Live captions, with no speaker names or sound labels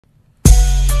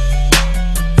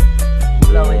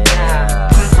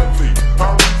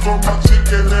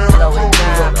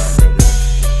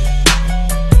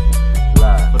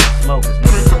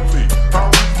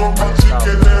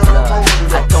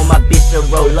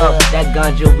up. That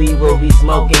ganja we will be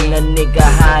smoking. A nigga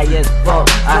high as fuck.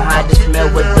 I hide the smell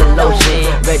with the lotion.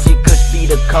 Reggie Kush be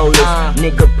the coldest.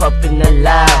 Nigga puffin'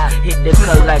 alive. Hit the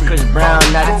club like Chris Brown.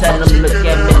 I tell him look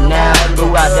at me now. Go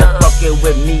out there fucking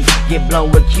with me. Get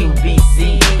blown with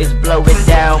QBC. It's blow it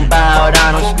down, bow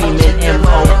down. I'm screaming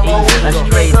MOE. A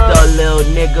straight thug little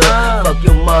nigga. Fuck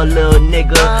your mother little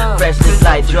nigga. Freshly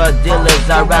like drug dealers.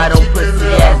 I ride on pussy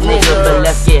ass nigga. But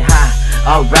let's get high.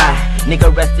 Alright,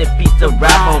 nigga rest in peace to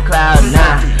rap on cloud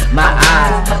 9. My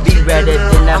eyes be redder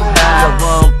than I fly.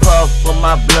 One puff for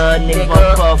my blood, niggas.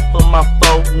 One puff for my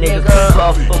folk, niggas.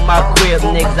 Puff for my crib,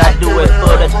 niggas. I do it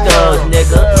for the thugs,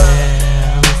 nigga.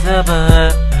 Where is the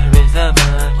bud? Where is the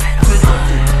bud?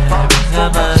 Where is the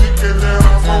bud?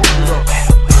 Where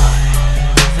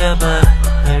is the bud?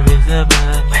 Where is the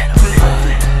bud?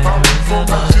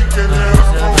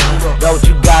 What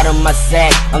you got on my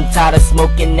sack? I'm tired of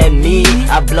smoking that meat.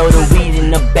 I blow the weed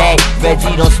in the back.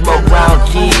 Reggie don't smoke round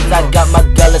kids. I got my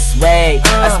gullah swag.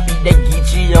 I speak that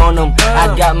Geechee on them.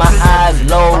 I got my eyes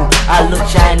low. I look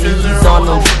Chinese on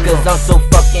them. Cause I'm so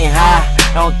fucking high.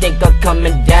 I don't think I'm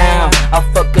coming down. I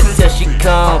fuck her till she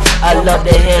come. I love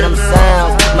to hear them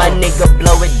sounds. My nigga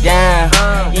blow it down.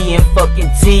 Eating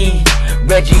fucking tea.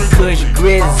 Reggie Kush,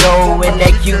 Grizzo, and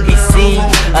that QBC.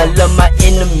 I love my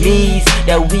enemies.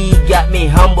 That weed got me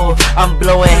humble. I'm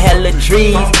blowing hella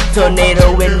trees.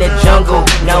 Tornado in the jungle.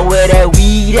 Now where that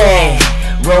weed at?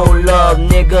 Roll up,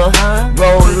 nigga.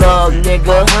 Roll up,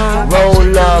 nigga.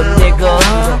 Roll up, nigga.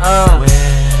 Where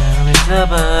is the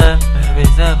bud? Where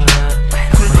is the bud?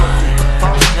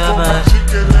 Where is the bud?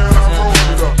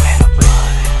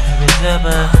 Where is the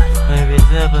bud? Where is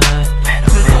the bud?